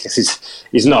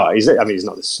 He's not. He's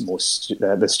not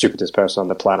the stupidest person on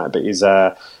the planet, but he's.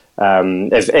 I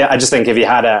just think if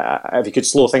he could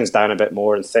slow things down a bit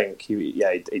more and think, he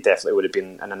definitely would have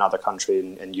been in another country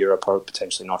in Europe or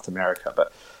potentially North America.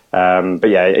 But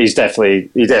yeah, he definitely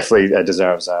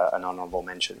deserves an honourable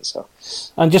mention. So,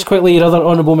 and just quickly, your other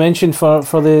honourable mention for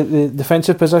the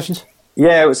defensive positions.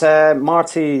 Yeah, it was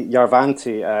Martti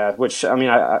Järventie, which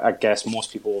I guess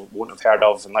most people won't have heard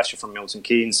of unless you're from Milton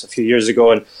Keynes a few years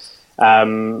ago, and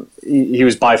he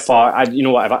was by far. I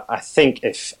think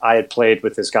if I had played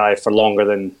with this guy for longer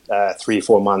than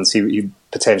 3-4 months, he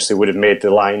potentially would have made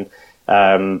the line.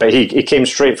 But he came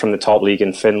straight from the top league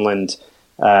in Finland.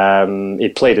 He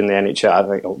played in the NHL, I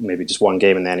think maybe just one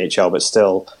game in the NHL, but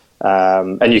still.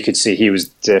 And you could see he was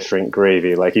different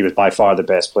gravy. Like, he was by far the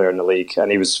best player in the league,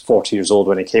 and he was 40 years old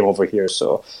when he came over here.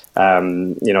 So, he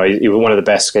was one of the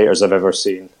best skaters I've ever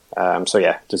seen. So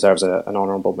yeah, deserves an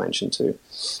honourable mention too.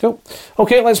 Cool.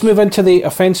 Okay, let's move into the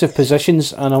offensive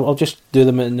positions, and I'll just do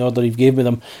them in the order you've gave me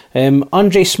them.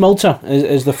 Andre Smilta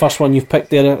is the first one you've picked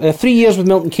there. 3 years with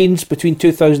Milton Keynes between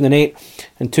 2008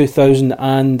 and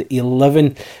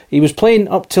 2011. He was playing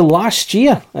up to last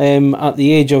year at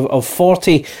the age of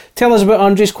 40. Tell us about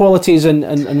Andre's qualities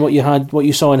and what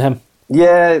you saw in him.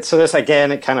 Yeah, so this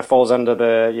again, it kind of falls under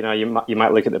the, you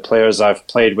might look at the players I've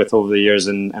played with over the years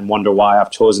and wonder why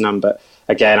I've chosen them. But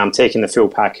again, I'm taking the full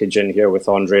package in here with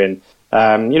Andre. And,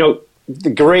 the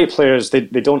great players, they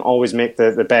don't always make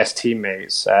the best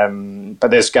teammates.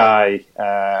 But this guy,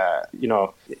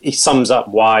 he sums up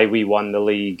why we won the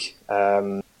league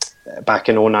back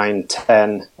in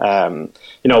 09-10.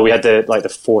 We had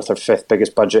the fourth or fifth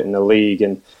biggest budget in the league,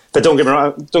 and but don't get me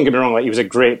wrong. Like, he was a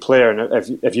great player, and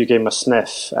if you gave him a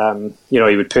sniff, he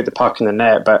would put the puck in the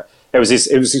net. But it was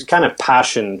his kind of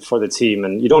passion for the team,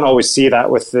 and you don't always see that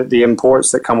with the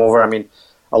imports that come over. I mean,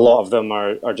 a lot of them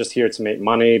are just here to make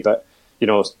money, but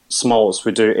Smoltz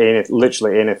would do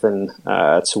literally anything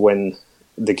to win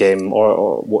the game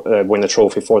or win the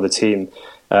trophy for the team.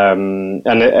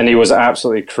 And he was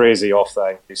absolutely crazy off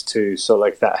the ice too. So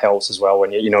that helps as well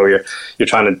when you're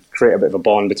trying to create a bit of a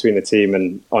bond between the team.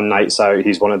 And on nights out,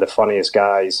 he's one of the funniest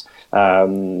guys.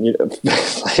 When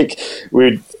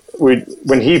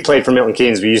he played for Milton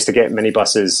Keynes, we used to get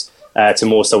minibuses to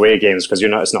most away games because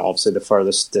it's not obviously the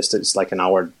furthest distance, like an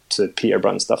hour to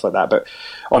Peterborough and stuff like that. But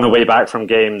on the way back from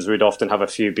games, we'd often have a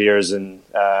few beers and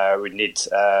we'd need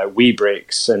wee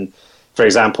breaks. And for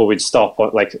example, we'd stop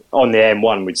on the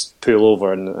M1, we'd pull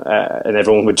over and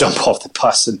everyone would jump off the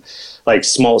bus, and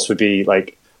Smoltz would be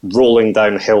rolling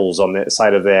down hills on the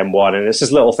side of the M1, and it's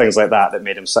just little things like that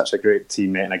made him such a great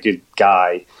teammate and a good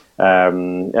guy.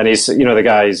 And he's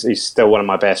he's still one of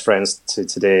my best friends to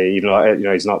today, even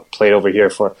though he's not played over here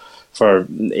for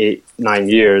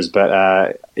 8-9 years,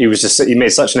 but he made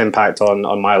such an impact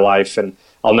on my life, and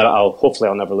hopefully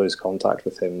I'll never lose contact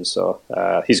with him. So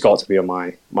he's got to be on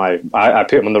I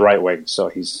put him on the right wing, so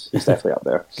he's definitely up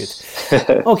there.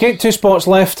 Good. Okay, 2 spots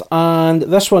left, and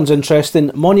this one's interesting.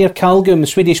 Monier Kalgum, the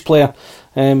Swedish player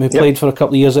who played for a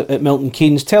couple of years at Milton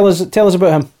Keynes. Tell us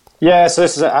about him. Yeah, so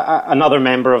this is another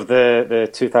member of the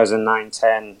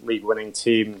 2009-10 league-winning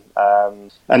team.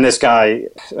 And this guy,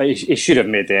 he should have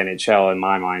made the NHL in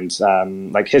my mind.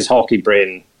 His hockey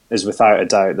brain is without a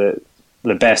doubt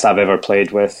the best I've ever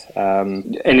played with.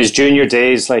 In his junior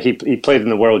days, he played in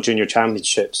the World Junior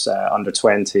Championships under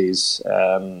 20s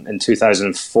in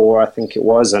 2004, I think it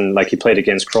was, and he played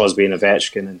against Crosby and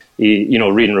Ovechkin, and he,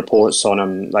 reading reports on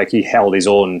him, he held his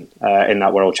own in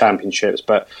that World Championships.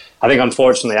 But I think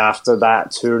unfortunately after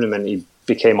that tournament he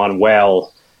became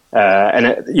unwell. And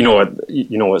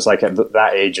it's like at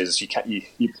that age is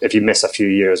if you miss a few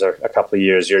years or a couple of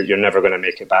years, you're never going to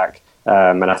make it back.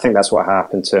 And I think that's what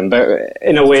happened to him. But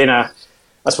in a way, I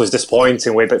suppose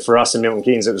disappointing way. But for us in Milton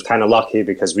Keynes, it was kind of lucky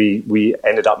because we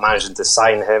ended up managing to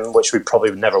sign him, which we probably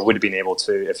never would have been able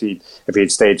to if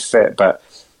he'd stayed fit. But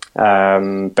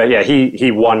yeah,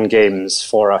 he won games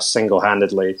for us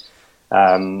single-handedly.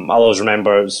 I'll always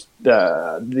remember it was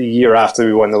the year after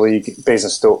we won the league,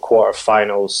 Basingstoke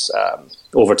quarterfinals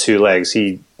over 2 legs.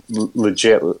 He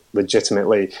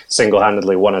legitimately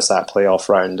single-handedly won us that playoff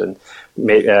round and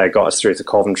got us through to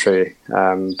Coventry.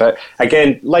 But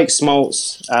again, like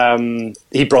Smoltz,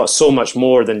 he brought so much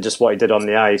more than just what he did on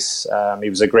the ice. He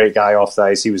was a great guy off the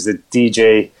ice. He was the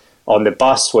DJ on the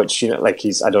bus, which I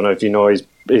don't know if you know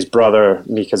his brother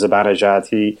Mika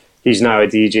Zibanejad. He's now a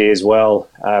DJ as well,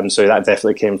 so that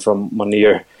definitely came from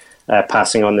Monier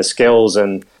passing on the skills.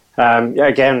 And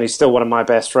Again, he's still one of my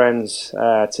best friends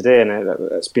today, and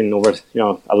it's been over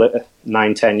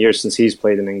 9-10 years since he's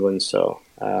played in England. So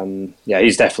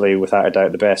he's definitely, without a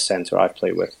doubt, the best centre I've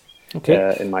played with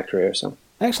in my career. So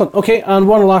excellent. Okay, and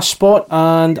one last spot,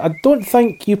 and I don't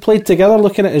think you played together.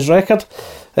 Looking at his record,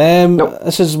 nope.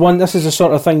 This is the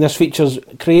sort of thing this feature's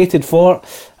created for,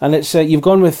 and it's you've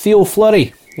gone with Theo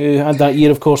Fleury, who had that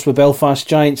year, of course, with Belfast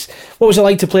Giants. What was it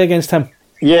like to play against him?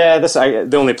 Yeah,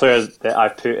 the only player that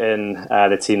I've put in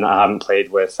the team that I haven't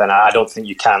played with, and I don't think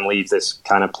you can leave this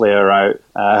kind of player out.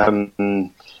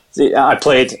 I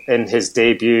played in his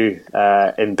debut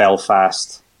in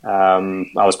Belfast. I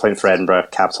was playing for Edinburgh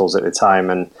Capitals at the time,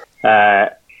 and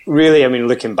really, I mean,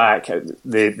 looking back,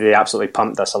 they absolutely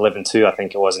pumped us 11-2, I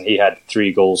think it was, and he had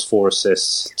 3 goals, 4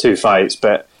 assists, 2 fights.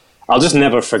 But I'll just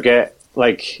never forget,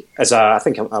 like, I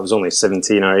think I was only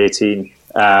 17 or 18.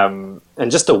 And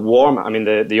just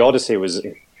the the Odyssey was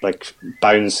like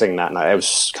bouncing that night. It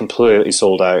was completely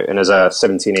sold out, and as a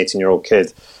 17, 18-year-old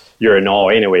kid, you're in awe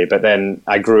anyway. But then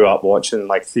I grew up watching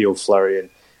like Theo Fleury, and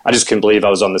I just couldn't believe I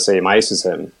was on the same ice as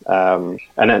him. And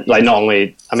it, like, not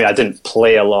only, I mean, I didn't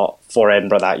play a lot for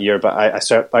Edinburgh that year, but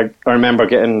I remember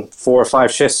getting 4 or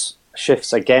 5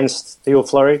 shifts against Theo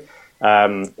Fleury,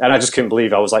 and I just couldn't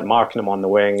believe I was like marking him on the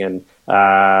wing, and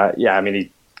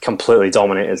he completely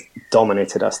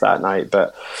dominated us that night.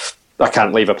 But I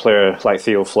can't leave a player like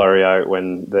Theo Fleury out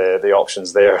when the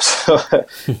option's there. So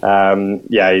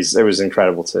it was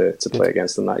incredible to play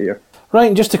against him that year. Right,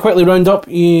 and just to quickly round up,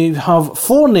 you have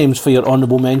 4 names for your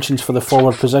honourable mentions for the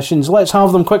forward positions. Let's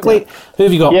have them quickly. Yeah. Who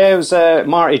have you got? Yeah, it was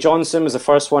Marty Johnson was the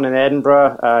first one in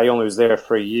Edinburgh. He only was there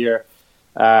for a year.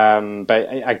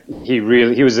 But he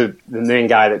was the main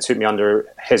guy that took me under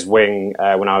his wing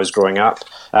when I was growing up,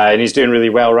 and he's doing really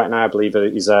well right now. I believe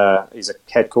he's a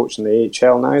head coach in the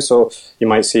AHL now, so you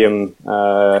might see him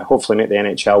hopefully make the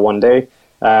NHL one day.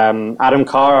 Adam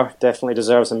Carr definitely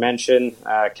deserves a mention.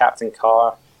 Captain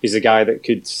Carr, he's a guy that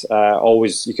you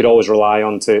could always rely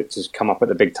on to come up at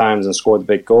the big times and score the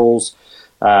big goals.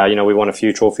 We won a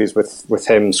few trophies with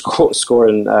him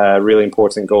scoring really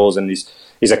important goals, and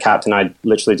he's a captain I'd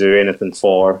literally do anything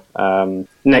for.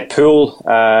 Nick Poole,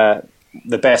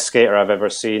 the best skater I've ever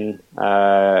seen,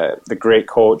 the great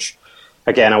coach.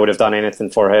 Again, I would have done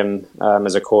anything for him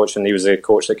as a coach, and he was a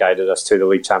coach that guided us to the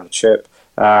league championship.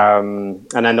 And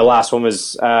then the last one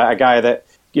was a guy that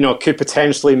could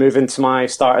potentially move into my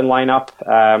starting lineup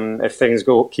if things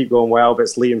keep going well, but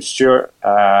it's Liam Stewart.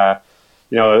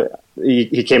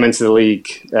 He came into the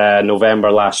league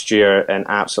November last year and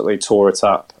absolutely tore it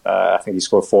up. I think he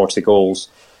scored 40 goals.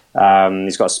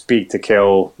 He's got speed to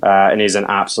kill, and he's an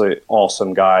absolute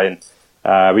awesome guy.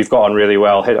 And we've got on really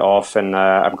well, hit it off, and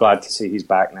I'm glad to see he's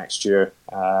back next year.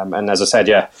 And as I said,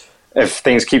 if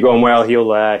things keep going well,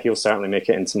 he'll certainly make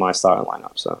it into my starting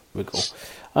lineup. So. Cool.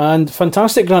 And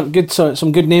fantastic, Grant.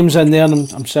 Some good names in there,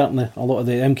 and I'm certain a lot of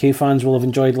the MK fans will have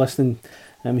enjoyed listening.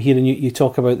 Hearing you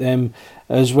talk about them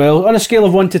as well. On a scale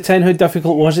of 1 to 10, how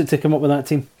difficult was it to come up with that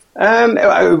team?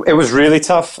 It was really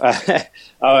tough. There's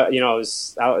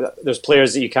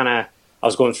players that I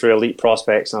was going through elite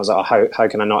prospects, and I was like, how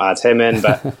can I not add him in?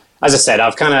 But as I said,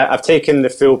 I've taken the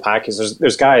full package.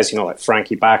 There's guys, like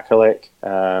Frankie Bakerlick,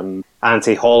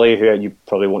 Ante Holly, who you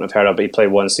probably wouldn't have heard of, but he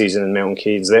played 1 season in Milton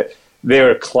Keynes.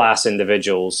 They're class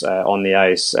individuals on the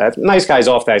ice. Nice guys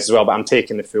off the ice as well, but I'm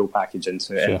taking the full package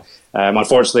into it. Sure. And,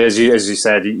 unfortunately, as you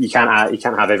said, you can't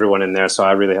have everyone in there, so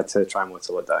I really had to try and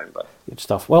whittle it down. But good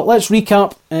stuff. Well, let's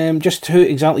recap just who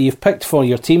exactly you've picked for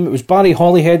your team. It was Barry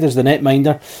Holyhead as the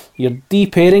netminder. Your D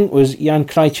pairing was Jan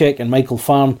Krajicek and Michael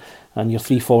Farn, and your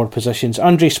 3 forward positions,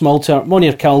 Andre Smolter,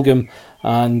 Monier Kalgum,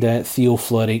 and Theo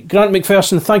Fleury. Grant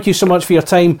McPherson, thank you so much for your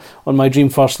time on My Dream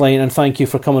First Line, and thank you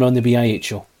for coming on the BIH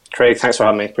Show. Craig, thanks for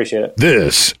having me. Appreciate it.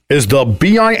 This is the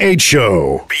BIH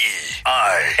Show.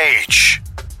 BIH.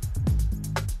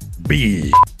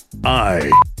 BIH.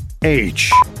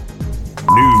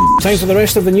 News. Time for the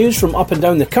rest of the news from up and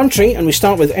down the country, and we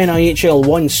start with NIHL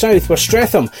 1 South, where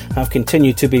Streatham have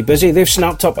continued to be busy. They've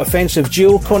snapped up offensive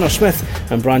duo Connor Smith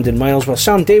and Brandon Miles, while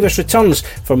Sam Davis returns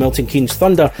for Milton Keynes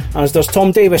Thunder, as does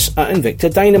Tom Davis at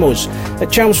Invicta Dynamos.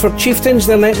 At Chelmsford Chieftains,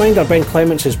 their netminder Ben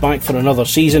Clements is back for another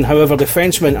season. However,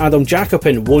 defenceman Adam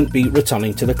Jacopin won't be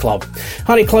returning to the club.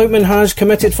 Harry Cloutman has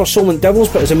committed for Solent Devils,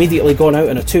 but has immediately gone out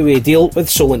on a 2-way deal with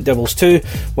Solent Devils 2,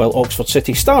 while Oxford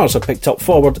City Stars have picked up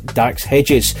forward Dax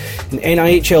Hedges. In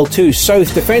NIHL 2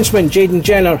 South, defenceman Jaden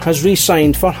Jenner has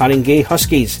re-signed for Haringey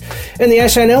Huskies. In the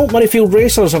SNL, Murrayfield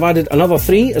Racers have added another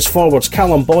 3 as forwards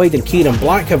Callum Boyd and Kieran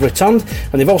Black have returned,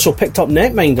 and they've also picked up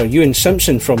netminder Ewan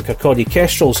Simpson from Kirkcaldy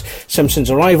Kestrels.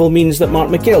 Simpson's arrival means that Mark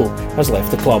McGill has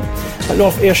left the club. At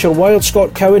North Ayrshire Wild,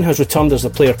 Scott Cowan has returned as the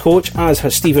player coach, as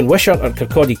has Stephen Wishart at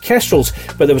Kirkcaldy Kestrels,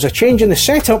 but there was a change in the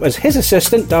setup as his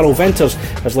assistant, Darryl Venters,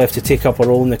 has left to take up a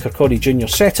role in the Kirkcaldy Junior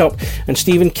setup, and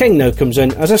Stephen King now comes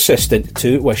in as assistant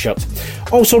to Wishart.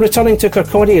 Also returning to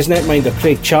Kirkcaldy is netminder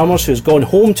Craig Chalmers, who's gone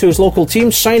home to his local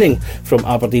team, signing from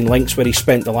Aberdeen Lynx, where he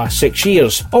spent the last 6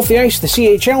 years. Off the ice, the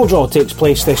CHL draw takes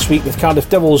place this week, with Cardiff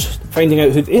Devils finding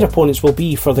out who their opponents will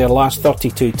be for their last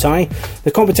 32 tie.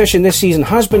 The competition this season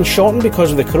has been shortened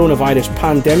because of the coronavirus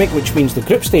pandemic, which means the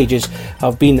group stages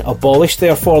have been abolished.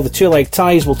 Therefore, the two-leg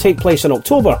ties will take place in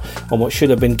October on what should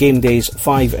have been game days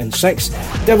 5 and 6.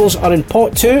 Devils are in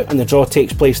pot 2, and the draw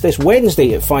takes place this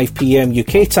Wednesday at 5 p.m.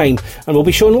 UK time and will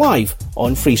be shown live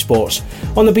on Free Sports.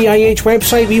 On the BIH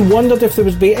website, we wondered if there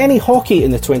would be any hockey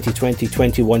in the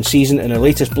 2020-21 season in our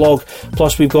latest blog.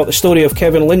 Plus, we've got the story of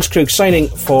Kevin Lindskog signing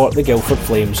for the Guildford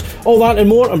Flames. All that and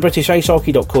more on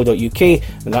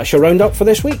BritishIceHockey.co.uk, and that's your roundup for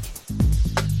this week.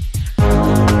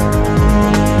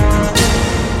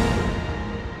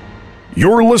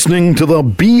 You're listening to the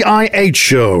BIH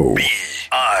Show.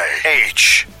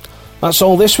 BIH. That's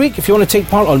all this week. If you want to take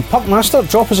part on Puckmaster,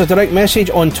 drop us a direct message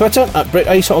on Twitter at Brit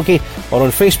Ice Hockey or on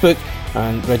Facebook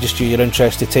and register your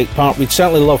interest to take part. We'd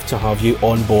certainly love to have you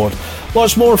on board.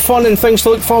 Lots more fun and things to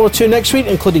look forward to next week,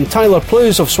 including Tyler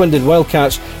Plews of Swindon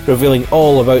Wildcats revealing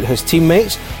all about his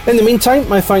teammates. In the meantime,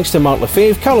 my thanks to Mark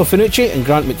Lefebvre, Carlo Finucci and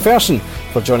Grant McPherson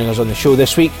for joining us on the show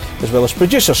this week, as well as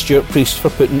producer Stuart Priest for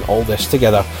putting all this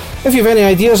together. If you've any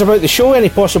ideas about the show, any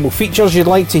possible features you'd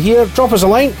like to hear, drop us a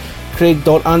line,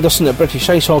 craig.anderson at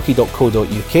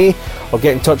britishIcehockey.co.uk, or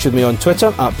get in touch with me on Twitter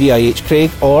at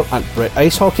BIHCraig or at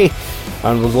BritIceHockey,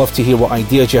 and we'd love to hear what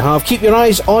ideas you have. Keep your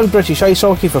eyes on British Ice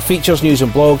Hockey for features, news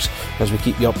and blogs as we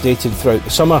keep you updated throughout the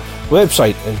summer. The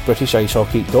website is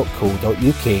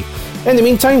britishIcehockey.co.uk. In the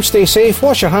meantime, stay safe,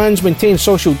 wash your hands, maintain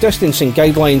social distancing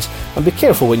guidelines, and be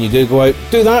careful when you do go out.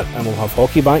 Do that, and we'll have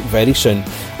hockey back very soon.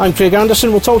 I'm Craig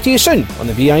Anderson. We'll talk to you soon on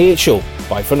the BIH Show.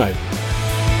 Bye for now.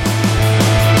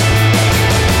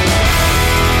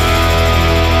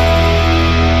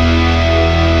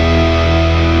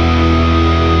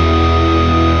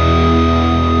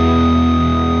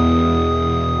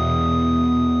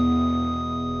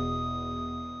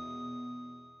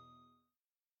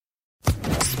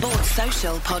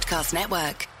 Podcast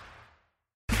Network.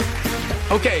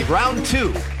 Okay, round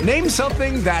 2. Name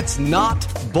something that's not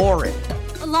boring.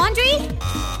 A laundry?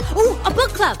 Ooh, a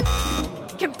book club.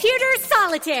 Computer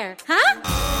solitaire, huh?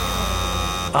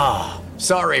 Ah, oh,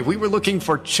 sorry, we were looking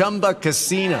for Chumba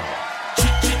Casino.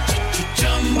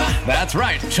 That's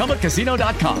right,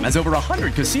 ChumbaCasino.com has over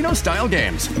 100 casino-style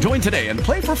games. Join today and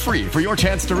play for free for your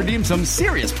chance to redeem some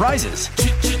serious prizes.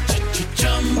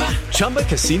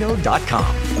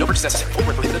 ChumbaCasino.com. No purchase necessary. Void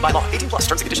where prohibited by law. 18+.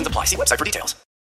 Terms and conditions apply. See website for details.